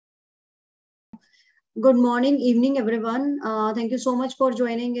Good morning, evening, everyone. Thank you so much for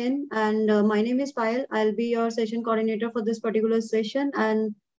joining in. And my name is Payal. I'll be your session coordinator for this particular session.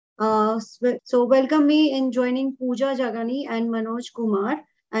 And so, welcome me in joining Puja Jagani and Manoj Kumar.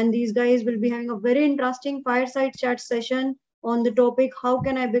 And these guys will be having a very interesting fireside chat session on the topic How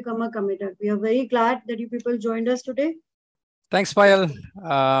can I become a committer? We are very glad that you people joined us today. Thanks, Payal.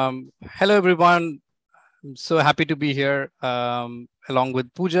 Hello, everyone. I'm so happy to be here along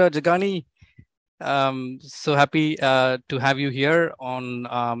with Puja Jagani. So happy to have you here on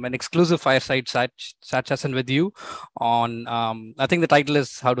an exclusive fireside chat session with you. On I think the title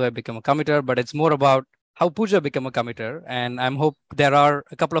is "How Do I Become a Committer?" But it's more about how Puja became a committer, and I'm hope there are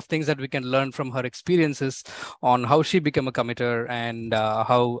a couple of things that we can learn from her experiences on how she became a committer, and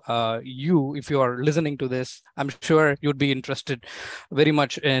how you, if you are listening to this, I'm sure you'd be interested very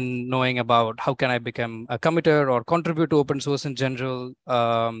much in knowing about how can I become a committer or contribute to open source in general,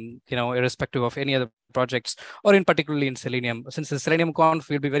 irrespective of any other projects, or in particularly in Selenium. Since the Selenium Conf,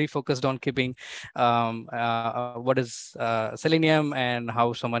 we'll be very focused on keeping what is Selenium and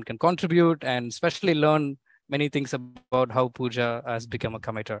how someone can contribute, and especially learn many things about how Puja has become a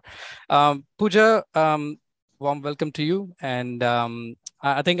committer. Puja, warm welcome to you. And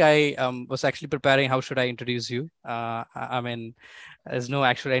I think I was actually preparing how should I introduce you. I mean, there's no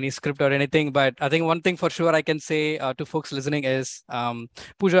actual any script or anything, but I think one thing for sure I can say to folks listening is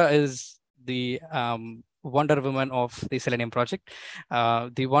Puja is the wonder woman of the Selenium project,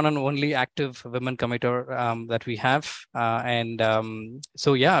 the one and only active women committer that we have.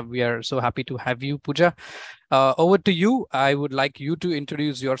 So, yeah, we are so happy to have you, Puja. Over to you. I would like you to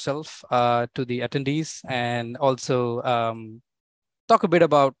introduce yourself to the attendees, and also talk a bit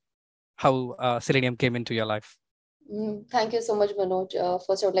about how Selenium came into your life. Thank you so much, Manoj.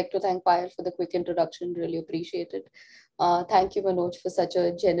 First, I would like to thank Payal for the quick introduction. Really appreciate it. Thank you, Manoj, for such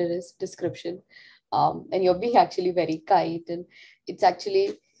a generous description. And you're being actually very kind. And it's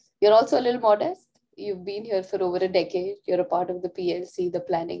actually, you're also a little modest. You've been here for over a decade. You're a part of the PLC, the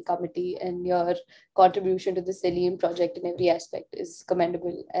planning committee, and your contribution to the Selenium project in every aspect is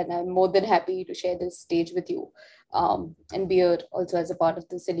commendable. And I'm more than happy to share this stage with you, and be here also as a part of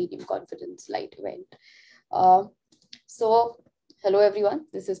the Selenium Conference Lite event. Uh, so, hello everyone.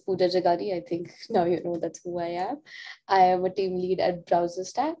 This is Puja Jagani. I think now you know that's who I am. I am a team lead at Browser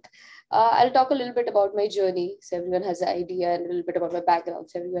Stack. I'll talk a little bit about my journey so everyone has an idea, and a little bit about my background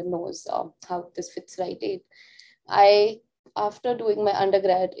so everyone knows how this fits right in. I, after doing my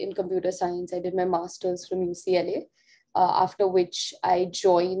undergrad in computer science, I did my master's from UCLA, after which I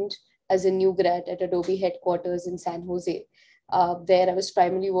joined as a new grad at Adobe headquarters in San Jose. There, I was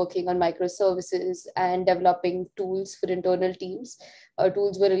primarily working on microservices and developing tools for internal teams.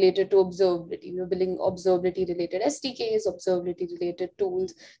 Tools were related to observability. We were building observability related SDKs, observability related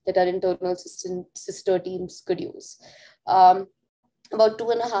tools that our internal sister teams could use. Um, about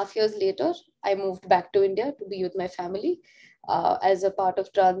 2.5 years later, I moved back to India to be with my family. As a part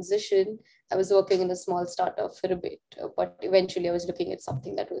of transition, I was working in a small startup for a bit, but eventually I was looking at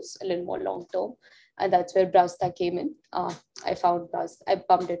something that was a little more long term, and that's where BrowStack came in. I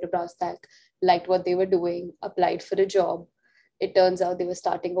bumped into BrowStack, liked what they were doing, applied for a job. It turns out they were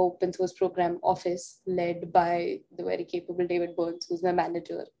starting an open source program office led by the very capable David Burns, who's my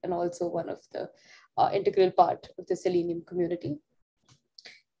manager and also one of the integral part of the Selenium community.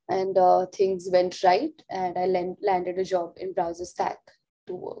 And things went right, and I landed a job in Browser Stack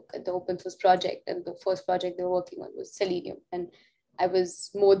to work at the open source project. And the first project they were working on was Selenium, and I was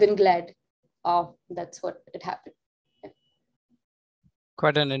more than glad. That's what it happened.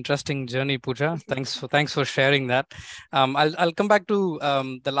 Quite an interesting journey, Pooja. Thanks for sharing that. I'll come back to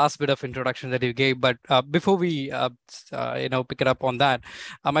the last bit of introduction that you gave, but before we pick it up on that,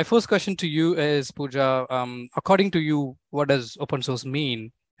 my first question to you is, Pooja, according to you, what does open source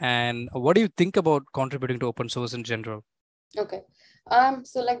mean, and what do you think about contributing to open source in general? Okay.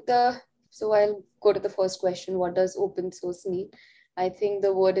 So I'll go to the first question. What does open source mean? I think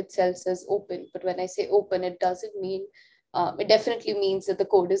the word itself says open, but when I say open, it doesn't mean, it definitely means that the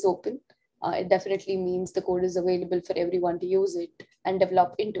code is open. It definitely means the code is available for everyone to use it and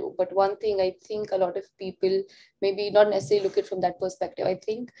develop into. But one thing I think a lot of people maybe not necessarily look at from that perspective. I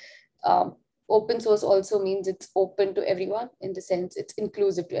think um, open source also means it's open to everyone, in the sense it's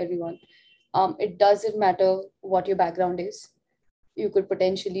inclusive to everyone. It doesn't matter what your background is. You could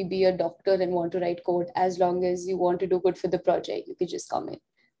potentially be a doctor and want to write code. As long as you want to do good for the project, you could just come in.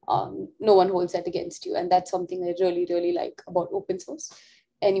 No one holds that against you, and that's something I really really like about open source.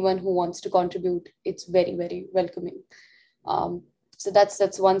 Anyone who wants to contribute, it's very very welcoming. So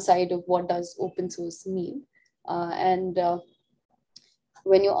that's one side of what does open source mean. And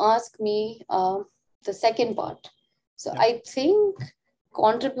when you ask me, the second part. So Yeah. I think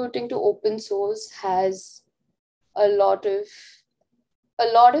contributing to open source has a lot of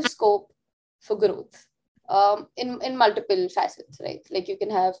scope for growth, in multiple facets, right? Like you can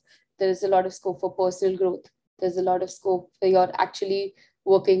have, there's a lot of scope for personal growth. There's a lot of scope where you're actually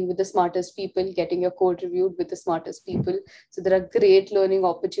working with the smartest people, getting your code reviewed with the smartest people. So there are great learning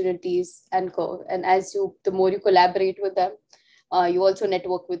opportunities and and as the more you collaborate with them, you also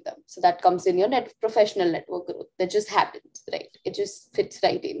network with them. So that comes in your professional network growth. That just happens, right? It just fits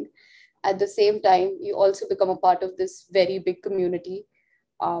right in. At the same time, you also become a part of this very big community,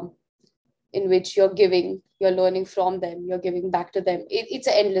 um, in which you're learning from them, you're giving back to them. It's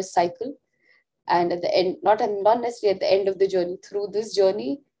an endless cycle. And at the end, not necessarily at the end of the journey, through this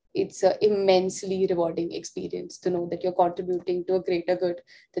journey, it's an immensely rewarding experience to know that you're contributing to a greater good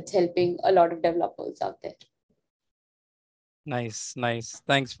that's helping a lot of developers out there. Nice, nice.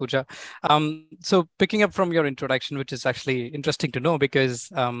 Thanks, Puja. So picking up from your introduction, which is actually interesting to know because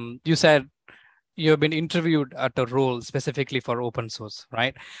you said you have been interviewed at a role specifically for open source,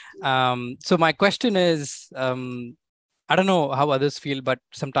 right? So my question is, I don't know how others feel, but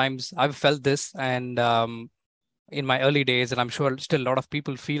sometimes I've felt this, and in my early days, and I'm sure still a lot of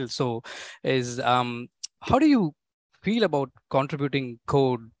people feel so, is how do you feel about contributing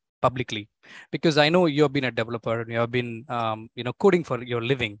code publicly? Because I know you have been a developer and you have been coding for your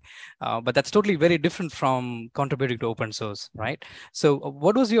living, but that's totally very different from contributing to open source, right? So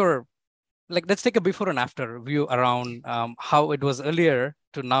what was your, like, let's take a before and after view around how it was earlier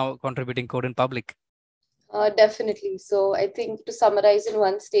to now contributing code in public. Definitely. So I think, to summarize in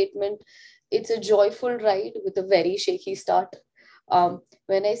one statement, it's a joyful ride with a very shaky start.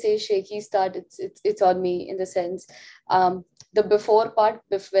 When I say shaky start, it's on me, in the sense, the before part,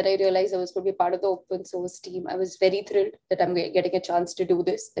 when I realized I was going to be part of the open source team, I was very thrilled that I'm getting a chance to do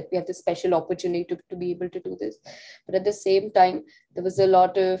this, that we have this special opportunity to be able to do this. But at the same time, there was a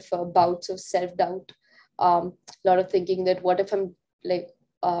lot of bouts of self-doubt, a lot of thinking that what if I'm like,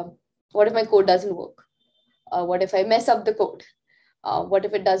 what if my code doesn't work? What if I mess up the code? What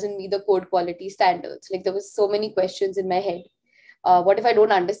if it doesn't meet the code quality standards? Like, there was so many questions in my head. What if I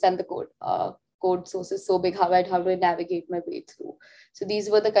don't understand the code? Code source is so big. How do I navigate my way through? So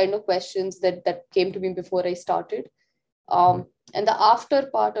these were the kind of questions that came to me before I started. And the after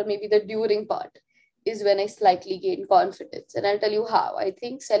part, or maybe the during part, is when I slightly gained confidence. And I'll tell you how. I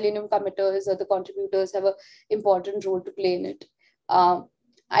think Selenium committers or the contributors have an important role to play in it.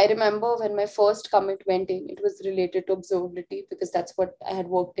 I remember when my first commit went in, it was related to observability, because that's what I had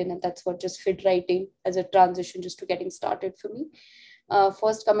worked in and that's what just fit right in as a transition just to getting started for me.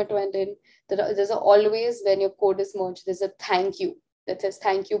 First commit went in, there's always, when your code is merged, there's a thank you that says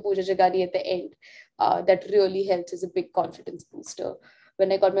thank you Puja Jagani at the end. That really helps as a big confidence booster.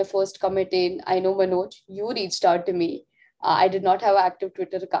 When I got my first commit in, I know Manoj, you reached out to me. I did not have an active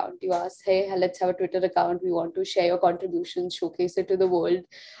Twitter account. You asked, hey, let's have a Twitter account. We want to share your contributions, showcase it to the world.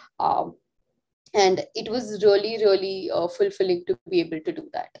 Um, and it was really, really fulfilling to be able to do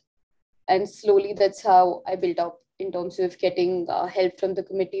that. And slowly, that's how I built up in terms of getting help from the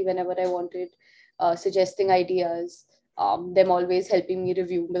committee whenever I wanted, suggesting ideas, them always helping me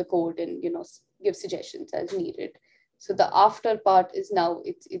review the code and, give suggestions as needed. So the after part is now,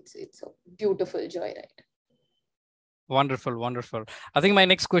 it's a beautiful joyride. Wonderful, wonderful. I think my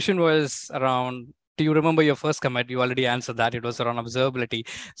next question was around, do you remember your first commit? You already answered that. It was around observability.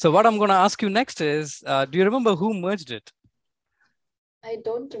 So what I'm going to ask you next is, do you remember who merged it? I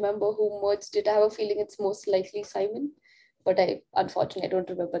don't remember who merged it. I have a feeling it's most likely Simon, but unfortunately, I don't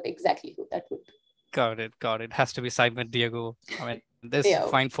remember exactly who that would be. Got it. Got it. Has to be Simon, Diego. I mean, there's Yeah.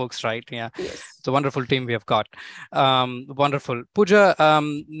 fine folks, right? Yeah. Yes. It's a wonderful team we have got. Wonderful. Puja,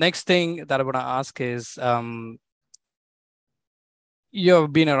 next thing that I want to ask is,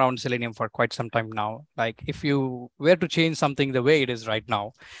 you've been around Selenium for quite some time now. Like, if you were to change something the way it is right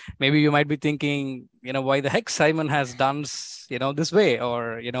now, maybe you might be thinking, why the heck Simon has done, this way,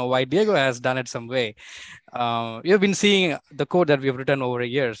 or, why Diego has done it some way. You've been seeing the code that we have written over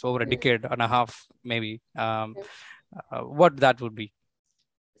over a decade and a half, maybe. What that would be?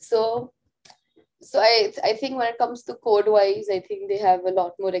 So I think when it comes to code wise, I think they have a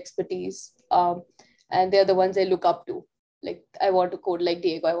lot more expertise. And they're the ones I look up to. Like, I want to code like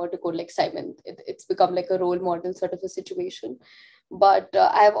Diego, I want to code like Simon. It's become like a role model sort of a situation. But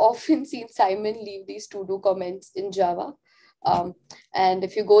I have often seen Simon leave these to-do comments in Java. And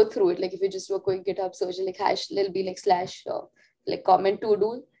if you go through it, like if you just do a quick GitHub search, like hash, it'll be like slash, like comment to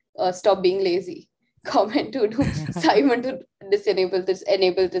do, stop being lazy. Comment to do, Simon to enable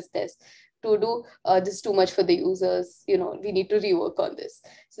this test. to do, this is too much for the users, we need to rework on this.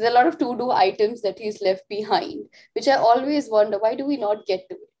 So there are a lot of to do items that he's left behind, which I always wonder, why do we not get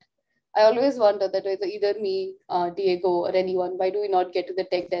to it? I always wonder that either me, Diego, or anyone, why do we not get to the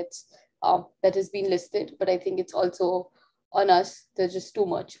tech debts that has been listed? But I think it's also on us. There's just too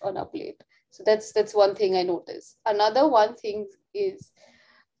much on our plate. So that's one thing I noticed. Another one thing is,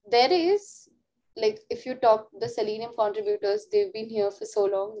 there is, like, if you talk the Selenium contributors, they've been here for so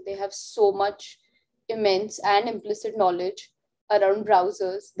long. They have so much immense and implicit knowledge around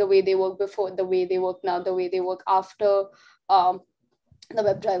browsers, the way they work before, the way they work now, the way they work after um, the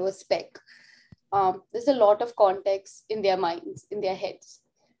WebDriver spec. There's a lot of context in their minds, in their heads,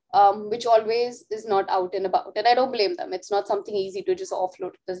 which always is not out and about. And I don't blame them. It's not something easy to just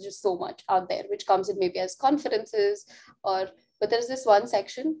offload. There's just so much out there, which comes in maybe as conferences but there's this one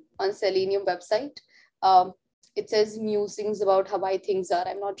section on Selenium website. It says musings about how why things are.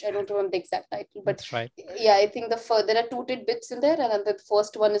 I don't remember the exact title, but that's right. Yeah, I think there are two tidbits in there. And then the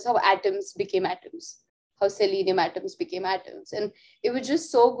first one is how atoms became atoms, how Selenium atoms became atoms. And it was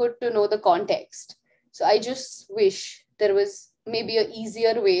just so good to know the context. So I just wish there was maybe an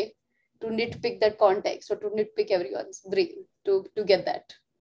easier way to nitpick that context, or to nitpick everyone's brain to get that.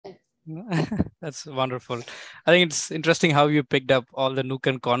 That's wonderful. I think it's interesting how you picked up all the nook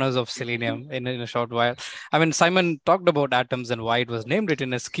and corners of Selenium in a short while. I mean, Simon talked about atoms and why it was named it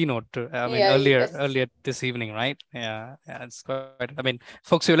in his keynote. Earlier this evening, right? Yeah, it's quite. I mean,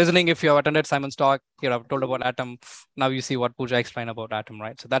 folks, you're listening. If you have attended Simon's talk, you have told about atom. Now you see what Puja explained about atom,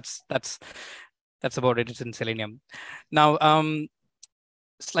 right? So that's about it. It's in Selenium. Now,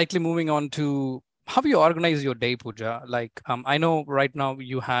 slightly moving on to how you organize your day, Puja. Like, I know right now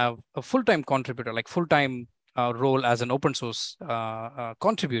you have a full-time contributor, like full-time role as an open source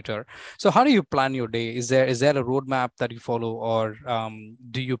contributor. So how do you plan your day? Is there a roadmap that you follow, or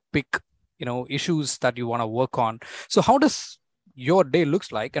do you pick issues that you want to work on? So how does your day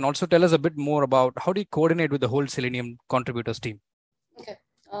looks like? And also tell us a bit more about how do you coordinate with the whole Selenium contributors team? Okay.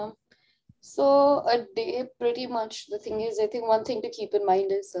 So a day, pretty much, the thing is, I think one thing to keep in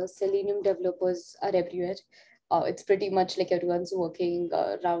mind is Selenium developers are everywhere. It's pretty much like everyone's working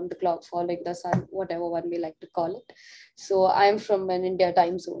around the clock, following the sun, whatever one may like to call it. So I'm from an India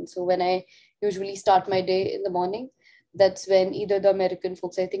time zone. So when I usually start my day in the morning, that's when either the American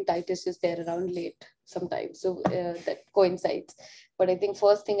folks, I think Titus is there around late sometimes. So that coincides. But I think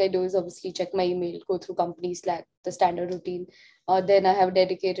first thing I do is obviously check my email, go through company Slack, the standard routine. Then I have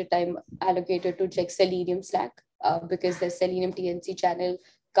dedicated time allocated to like Selenium Slack, because there's Selenium TNC channel,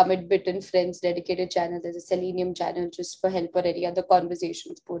 commit bit and friends dedicated channel. There's a Selenium channel just for help or any other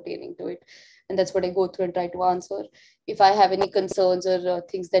conversations pertaining to it. And that's what I go through and try to answer. If I have any concerns or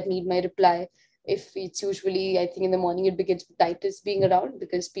things that need my reply, if it's usually, I think in the morning, it begins with Titus being around,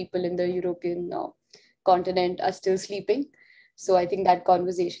 because people in the European continent are still sleeping. So I think that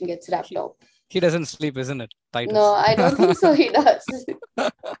conversation gets wrapped up. He doesn't sleep, isn't it, Titus? No, I don't think so. He does.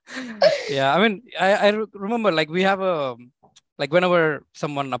 Yeah, I mean, I remember, like, we have like whenever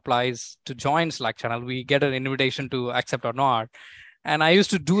someone applies to join Slack channel, we get an invitation to accept or not. And I used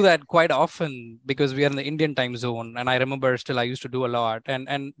to do that quite often because we are in the Indian time zone. And I remember still I used to do a lot.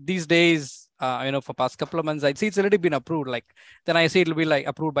 And these days, for past couple of months, I'd see it's already been approved. Like, then I see it'll be like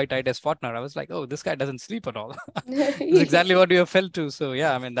approved by Titus Fortner. I was like, oh, this guy doesn't sleep at all. That's exactly what you have felt to. So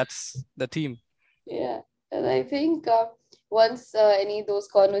yeah, I mean, that's the team. Yeah. And I think once any of those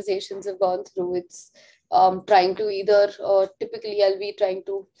conversations have gone through, it's trying to either, typically I'll be trying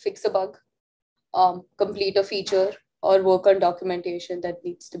to fix a bug, complete a feature, or work on documentation that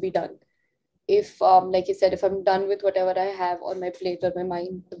needs to be done. If, like you said, if I'm done with whatever I have on my plate or my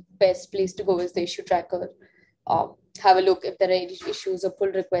mind, the best place to go is the issue tracker. Have a look if there are any issues or pull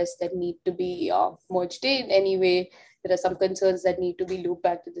requests that need to be merged in anyway. There are some concerns that need to be looped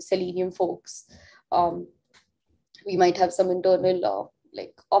back to the Selenium folks. We might have some internal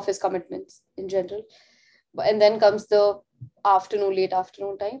like office commitments in general. And then comes the late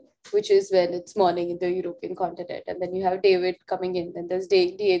afternoon time, which is when it's morning in the European continent. And then you have David coming in, then there's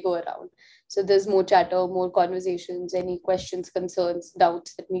Diego around. So there's more chatter, more conversations, any questions, concerns,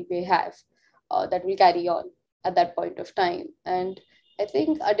 doubts that we may have that will carry on at that point of time. And I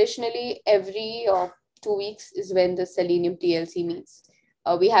think additionally, every 2 weeks is when the Selenium TLC meets.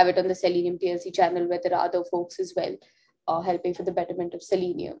 We have it on the Selenium TLC channel, where there are other folks as well helping for the betterment of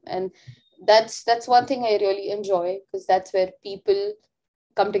Selenium. And that's one thing I really enjoy, because that's where people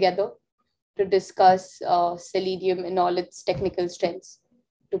come together to discuss Selenium and all its technical strengths,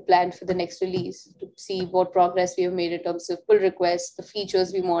 to plan for the next release, to see what progress we have made in terms of pull requests, the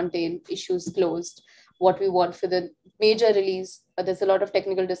features we want in, issues closed, what we want for the major release. There's a lot of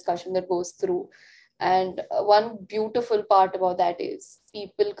technical discussion that goes through. And one beautiful part about that is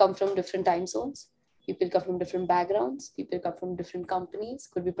people come from different time zones. People come from different backgrounds. People come from different companies,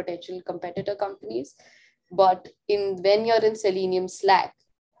 could be potential competitor companies. But when you're in Selenium Slack,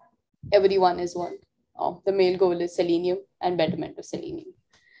 everyone is one. The main goal is Selenium and betterment of Selenium.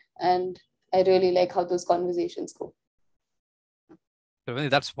 And I really like how those conversations go.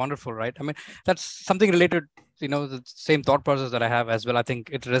 That's wonderful, right? I mean, that's something related, the same thought process that I have as well. I think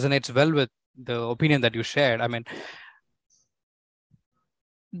it resonates well with the opinion that you shared. I mean,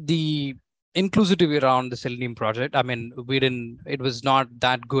 the inclusivity around the Selenium project, I mean, it was not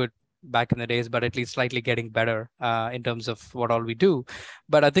that good back in the days, but at least slightly getting better in terms of what all we do.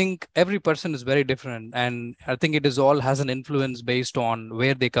 But I think every person is very different. And I think it is all has an influence based on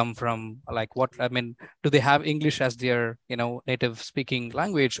where they come from. Like do they have English as their, native speaking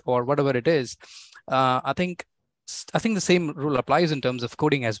language or whatever it is? I think the same rule applies in terms of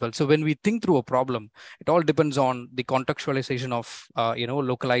coding as well. So when we think through a problem, it all depends on the contextualization of,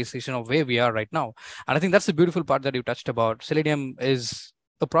 localization of where we are right now. And I think that's the beautiful part that you touched about. Selenium is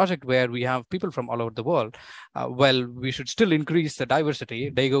a project where we have people from all over the world. Well, we should still increase the diversity.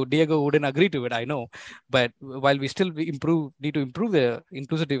 Diego wouldn't agree to it, I know. But while we still need to improve the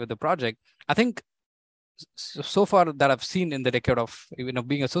inclusivity of the project, I think so far that I've seen in the decade of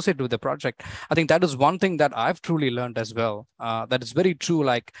being associated with the project, I think that is one thing that I've truly learned as well. That is very true.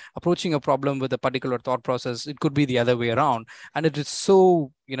 Like approaching a problem with a particular thought process, it could be the other way around, and it is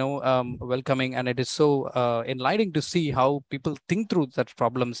so welcoming, and it is so enlightening to see how people think through such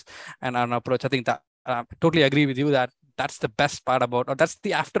problems and an approach. I think that I totally agree with you that that's the best part about, or that's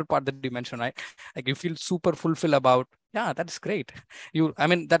the after part that you mentioned, right? Like you feel super fulfilled about, yeah, that's great.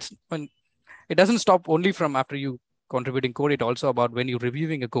 That's when it doesn't stop only from after you contributing code. It also about when you're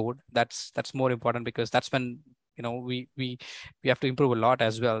reviewing a code. That's more important, because that's when we have to improve a lot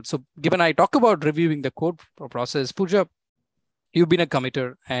as well. So given I talk about reviewing the code process, Puja, you've been a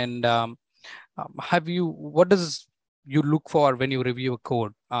committer, and what does you look for when you review a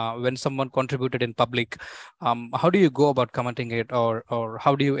code? When someone contributed in public, how do you go about commenting it, or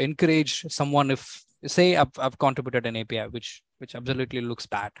how do you encourage someone if, say, I've contributed an API which absolutely looks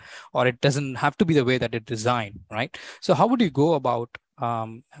bad, or it doesn't have to be the way that it's designed, right? So how would you go about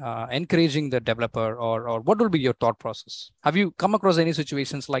encouraging the developer, or what will be your thought process? Have you come across any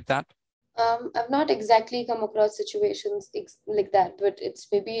situations like that? I've not exactly come across situations like that, but it's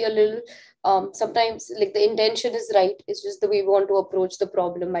maybe a little, sometimes like the intention is right. It's just the way we want to approach the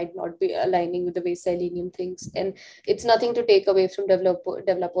problem might not be aligning with the way Selenium thinks. And it's nothing to take away from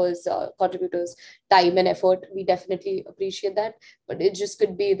developers, contributors' time and effort. We definitely appreciate that. But it just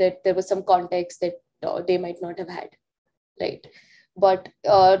could be that there was some context that they might not have had, right? But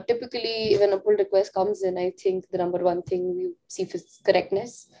typically, when a pull request comes in, I think the number one thing we see is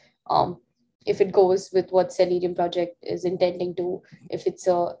correctness. If it goes with what Selenium project is intending to, if it's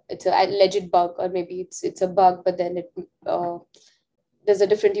a alleged bug, or maybe it's a bug, but then there's a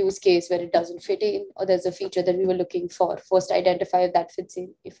different use case where it doesn't fit in, or there's a feature that we were looking for. First, identify if that fits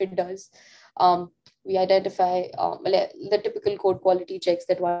in. If it does, we identify the typical code quality checks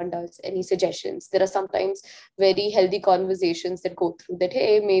that one does. Any suggestions? There are sometimes very healthy conversations that go through that.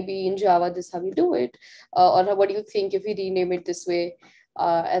 Hey, maybe in Java, this is how you do it, or what do you think if we rename it this way?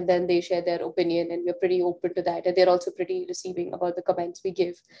 And then they share their opinion, and we're pretty open to that. And they're also pretty receiving about the comments we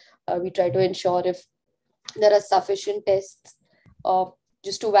give. We try to ensure if there are sufficient tests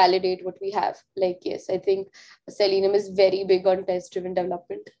just to validate what we have. Like, yes, I think Selenium is very big on test-driven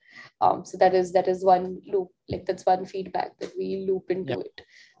development. So that is one loop, like that's one feedback that we loop into it.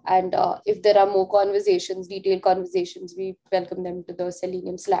 And if there are more conversations, detailed conversations, we welcome them to the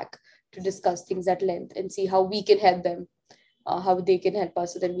Selenium Slack to discuss things at length and see how we can help them, how they can help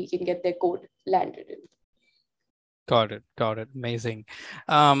us, so that we can get their code landed in. Got it. Amazing.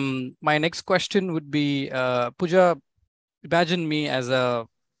 My next question would be, Puja, imagine me as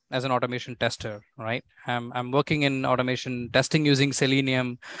an automation tester, right? I'm working in automation testing using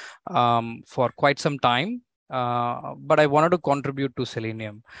Selenium for quite some time, but I wanted to contribute to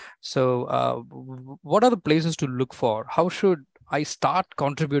Selenium. So what are the places to look for? How should I start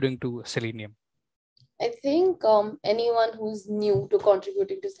contributing to Selenium? I think anyone who's new to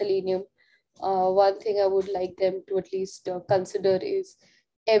contributing to Selenium, one thing I would like them to at least consider is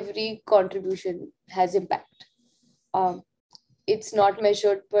every contribution has impact. It's not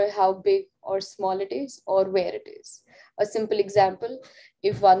measured by how big or small it is or where it is. A simple example,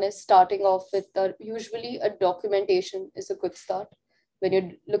 if one is starting off with usually a documentation is a good start. When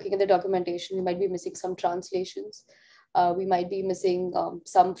you're looking at the documentation, you might be missing some translations. We might be missing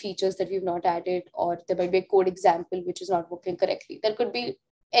some features that we've not added, or there might be a code example which is not working correctly. There could be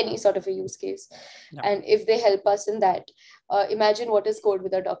any sort of a use case. Yeah. And if they help us in that, imagine what is code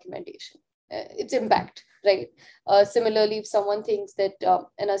without documentation. Its impact, right? Similarly, if someone thinks that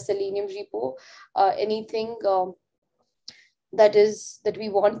in a Selenium repo, anything that we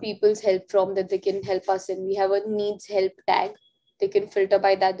want people's help from, that they can help us in, we have a needs help tag. They can filter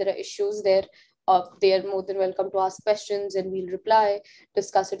by that. There are issues there. They are more than welcome to ask questions, and we'll reply,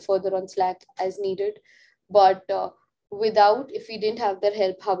 discuss it further on Slack as needed. But if we didn't have their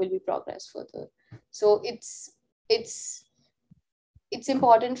help, how will we progress further? So it's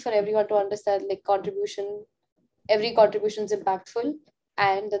important for everyone to understand, like, every contribution is impactful,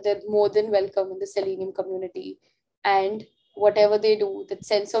 and that they're more than welcome in the Selenium community, and whatever they do, that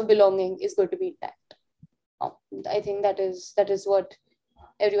sense of belonging is going to be intact. I think that is what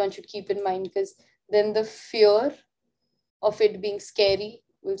everyone should keep in mind, because then the fear of it being scary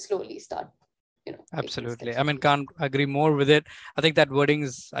will slowly start, Absolutely. I mean, can't agree more with it. I think that wording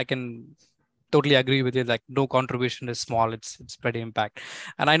I can totally agree with you. Like, no contribution is small. It's pretty impact.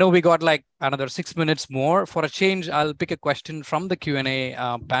 And I know we got like another 6 minutes more. For a change, I'll pick a question from the Q&A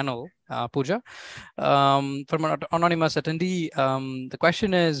panel, Puja. From an anonymous attendee, the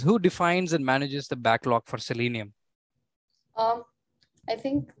question is, who defines and manages the backlog for Selenium? I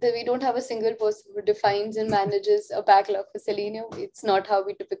think that we don't have a single person who defines and manages a backlog for Selenium. It's not how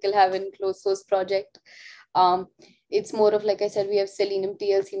we typically have in closed source project. It's more of, like I said, we have Selenium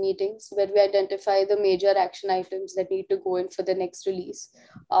TLC meetings where we identify the major action items that need to go in for the next release.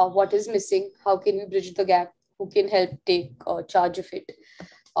 What is missing? How can we bridge the gap? Who can help take charge of it?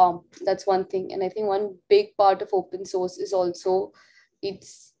 That's one thing. And I think one big part of open source is also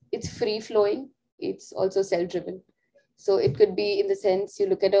it's free flowing. It's also self-driven. So it could be in the sense you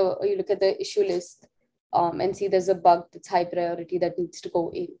look at the issue list and see there's a bug that's high priority that needs to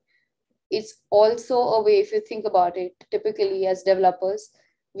go in. It's also a way, if you think about it, typically as developers,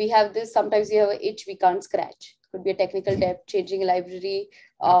 we have this, sometimes we have an itch we can't scratch. It could be a technical debt, changing a library,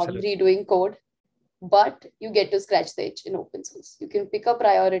 redoing code, but you get to scratch the itch in open source. You can pick a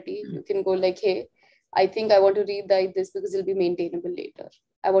priority. You can go like, hey, I think I want to rewrite this because it'll be maintainable later.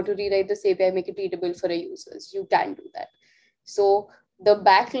 I want to rewrite this API, make it readable for our users. You can do that. So the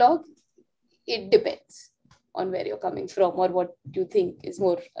backlog, it depends on where you're coming from or what you think is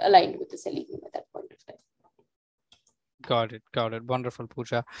more aligned with the Selenium at that point of time. Got it. Wonderful,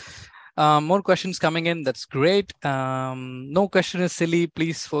 Puja. More questions coming in. That's great. No question is silly.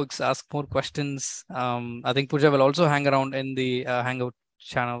 Please, folks, ask more questions. I think Puja will also hang around in the Hangout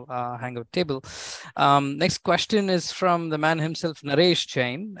channel, Hangout table. Next question is from the man himself, Naresh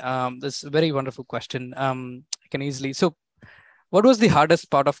Jain. This is a very wonderful question. I can easily. So, what was the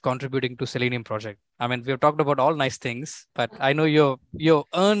hardest part of contributing to Selenium project? I mean, we've talked about all nice things, but I know you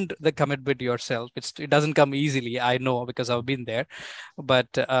earned the commitment yourself. It doesn't come easily. I know, because I've been there. But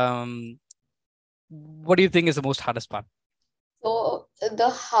what do you think is the most hardest part? So the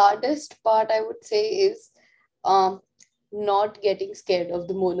hardest part, I would say, is not getting scared of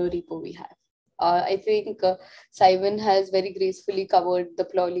the mono repo we have. I think Simon has very gracefully covered the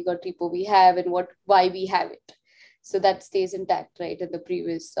polyglot repo we have and why we have it. So that stays intact, right, in the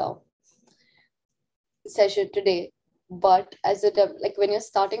previous session today. But when you're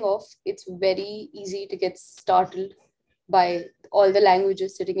starting off, it's very easy to get startled by all the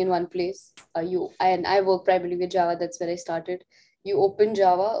languages sitting in one place. I work primarily with Java. That's where I started. You open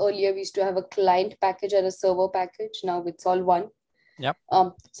Java. Earlier, we used to have a client package and a server package. Now it's all one. Yep.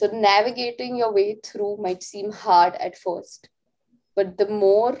 So navigating your way through might seem hard at first, but the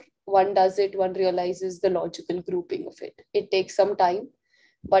more one does it, one realizes the logical grouping of it. It takes some time,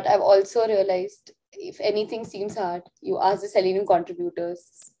 but I've also realized if anything seems hard, you ask the Selenium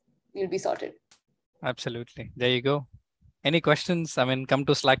contributors, you'll be sorted. Absolutely. There you go. Any questions? I mean, come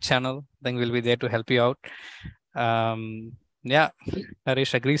to Slack channel. I think we'll be there to help you out. Yeah,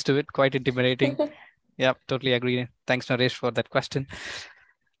 Naresh agrees to it. Quite intimidating. Yeah, totally agree. Thanks, Naresh, for that question.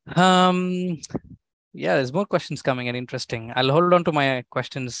 Yeah, there's more questions coming in. Interesting. I'll hold on to my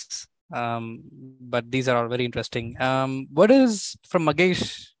questions, but these are all very interesting. What is, from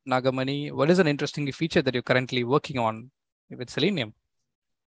Magesh Nagamani, what is an interesting feature that you're currently working on with Selenium?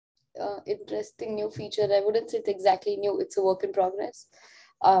 Interesting new feature. I wouldn't say it's exactly new. It's a work in progress.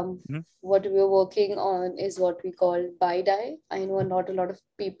 What we're working on is what we call BiDi. I know not a lot of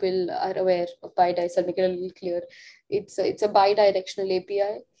people are aware of BiDi, so I'll make it a little clear. It's a bi-directional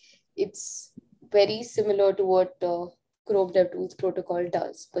API. It's very similar to what Chrome DevTools protocol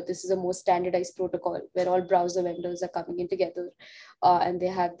does, but this is a more standardized protocol where all browser vendors are coming in together, and they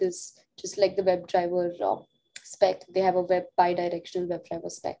have this, just like the WebDriver spec, they have a web bidirectional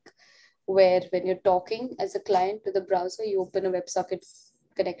WebDriver spec, where when you're talking as a client to the browser, you open a WebSocket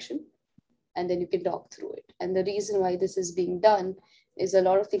connection and then you can talk through it. And the reason why this is being done is a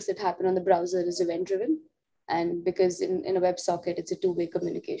lot of things that happen on the browser is event driven. And because in a WebSocket, it's a two-way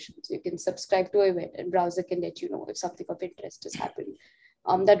communication. So you can subscribe to an event and browser can let you know if something of interest has happened.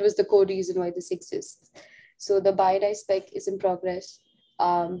 That was the core reason why this exists. So the BiDi spec is in progress.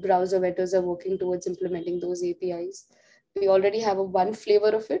 Browser vendors are working towards implementing those APIs. We already have one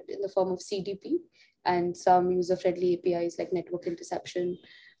flavor of it in the form of CDP and some user-friendly APIs like network interception,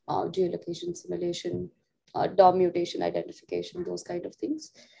 geolocation simulation, DOM mutation identification, those kind of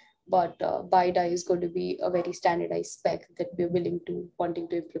things. But BiDi is going to be a very standardized spec that we're wanting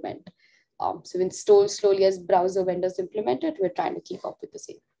to implement. So when slowly as browser vendors implement it, we're trying to keep up with the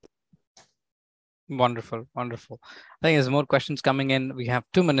same. Wonderful, wonderful. I think there's more questions coming in. We have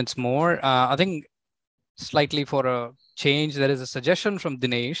 2 minutes more. I think slightly for a change, there is a suggestion from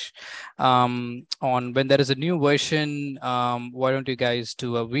Dinesh on when there is a new version, why don't you guys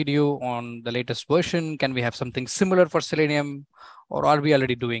do a video on the latest version? Can we have something similar for Selenium, or are we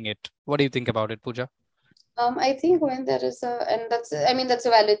already doing it? What do you think about it, Puja? I think when there is that's a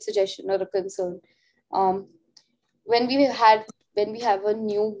valid suggestion or a concern. When we have a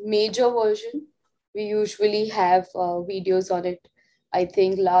new major version, we usually have videos on it. I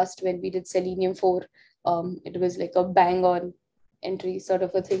think last when we did Selenium 4, it was like a bang on entry sort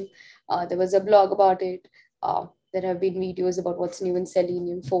of a thing. There was a blog about it. There have been videos about what's new in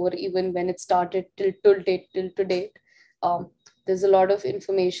Selenium 4, even when it started till to date. There's a lot of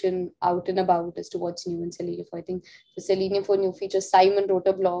information out and about as to what's new in Selenium 4. I think the Selenium 4 new features, Simon wrote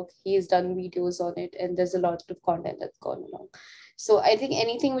a blog, he's done videos on it, and there's a lot of content that's gone along. So I think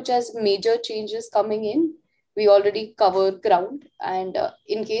anything which has major changes coming in, we already cover ground. And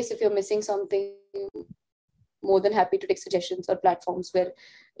in case if you're missing something, more than happy to take suggestions or platforms where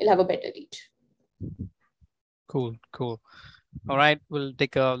we'll have a better reach. Cool, cool. All right, we'll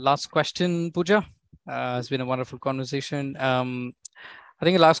take a last question, Puja. It's been a wonderful conversation. I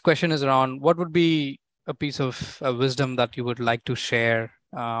think the last question is around what would be a piece of wisdom that you would like to share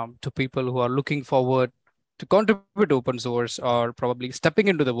to people who are looking forward to contribute to open source, or probably stepping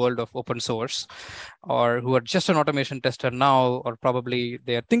into the world of open source, or who are just an automation tester now, or probably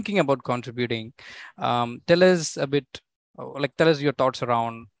they are thinking about contributing. Tell us a bit, tell us your thoughts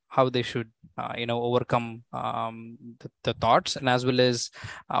around how they should overcome the thoughts, and as well as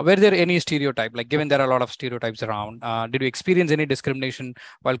were there any stereotype, like given there are a lot of stereotypes around, did you experience any discrimination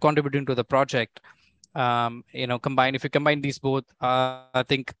while contributing to the project? If you combine these both, I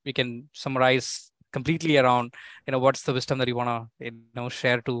think we can summarize completely around what's the wisdom that you want to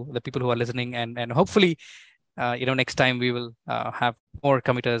share to the people who are listening, and hopefully next time we will have more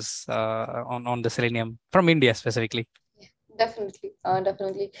committers on the Selenium from India specifically.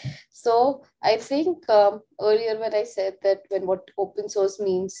 Definitely. So I think earlier when I said that what open source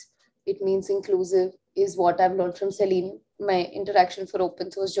means, it means inclusive, is what I've learned from Selenium. My interaction for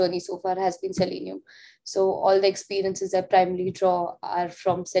open source journey so far has been Selenium. So all the experiences I primarily draw are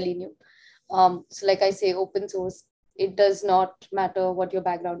from Selenium. So like I say, open source, it does not matter what your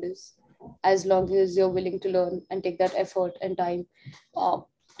background is, as long as you're willing to learn and take that effort and time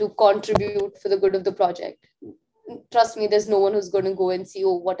to contribute for the good of the project. Trust me, there's no one who's going to go and see,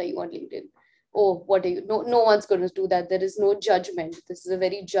 oh, what are you on LinkedIn? Oh, what are you? No one's going to do that. There is no judgment. This is a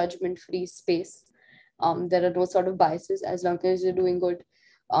very judgment-free space. There are no sort of biases. As long as you're doing good,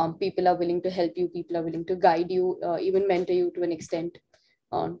 people are willing to help you. People are willing to guide you, even mentor you to an extent,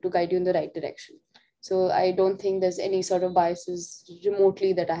 to guide you in the right direction. So I don't think there's any sort of biases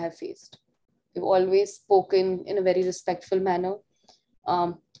remotely that I have faced. We've always spoken in a very respectful manner.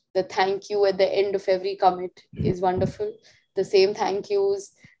 The thank you at the end of every commit is wonderful. The same thank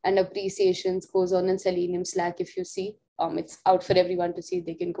yous and appreciations goes on in Selenium Slack. If you see, it's out for everyone to see.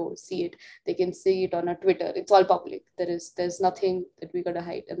 They can go see it. They can see it on our Twitter. It's all public. There's nothing that we got to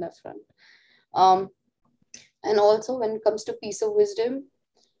hide in that front. And also when it comes to piece of wisdom,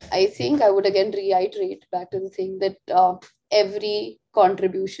 I think I would again reiterate back to the thing that every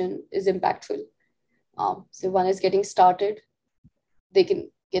contribution is impactful. So one is getting started. They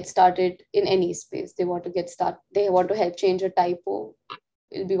can get started in any space. They want to get started. They want to help change a typo.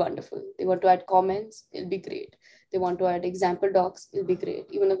 It'll be wonderful. They want to add comments. It'll be great. They want to add example docs. It'll be great.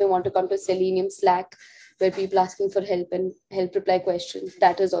 Even if they want to come to Selenium Slack, where people asking for help and help reply questions,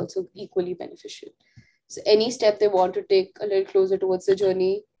 that is also equally beneficial. So any step they want to take a little closer towards the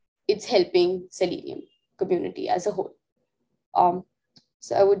journey, it's helping Selenium community as a whole.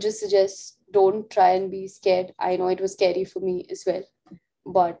 So I would just suggest, don't try and be scared. I know it was scary for me as well,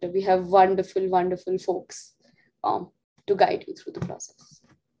 but we have wonderful, wonderful folks to guide you through the process.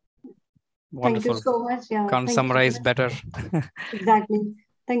 Wonderful. Thank you so much. Yeah, Can't thank you so summarize much. better. Exactly.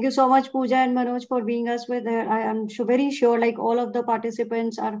 Thank you so much, Pooja and Manoj, for being us with her. I am very sure, like all of the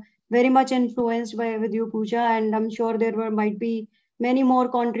participants are very much influenced by with you, Pooja, and I'm sure there might be many more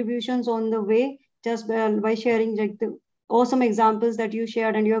contributions on the way just by sharing like the awesome examples that you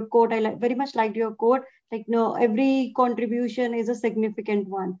shared and your quote. I very much liked your quote. Like, no, every contribution is a significant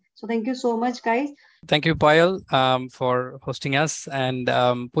one. So thank you so much, guys. Thank you, Payal, for hosting us, and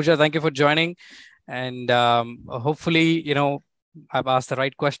Pooja, thank you for joining. And hopefully, I've asked the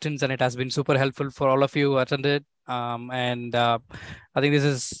right questions, and it has been super helpful for all of you who attended. And I think this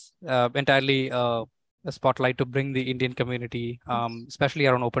is entirely a spotlight to bring the Indian community, especially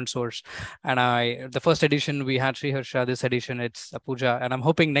around open source. And the first edition we had Sriharsha, this edition it's Pooja, and I'm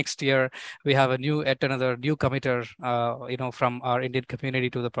hoping next year we have yet another new committer, from our Indian community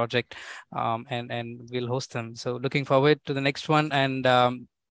to the project, and we'll host them. So looking forward to the next one. And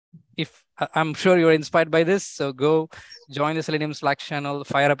if I'm sure you're inspired by this, so go join the Selenium Slack channel,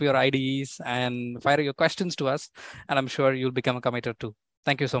 fire up your IDEs and fire your questions to us, and I'm sure you'll become a committer too.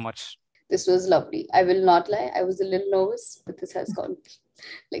 Thank you so much. This was lovely. I will not lie. I was a little nervous, but this has gone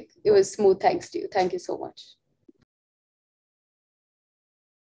like it was smooth. Thanks to you. Thank you so much.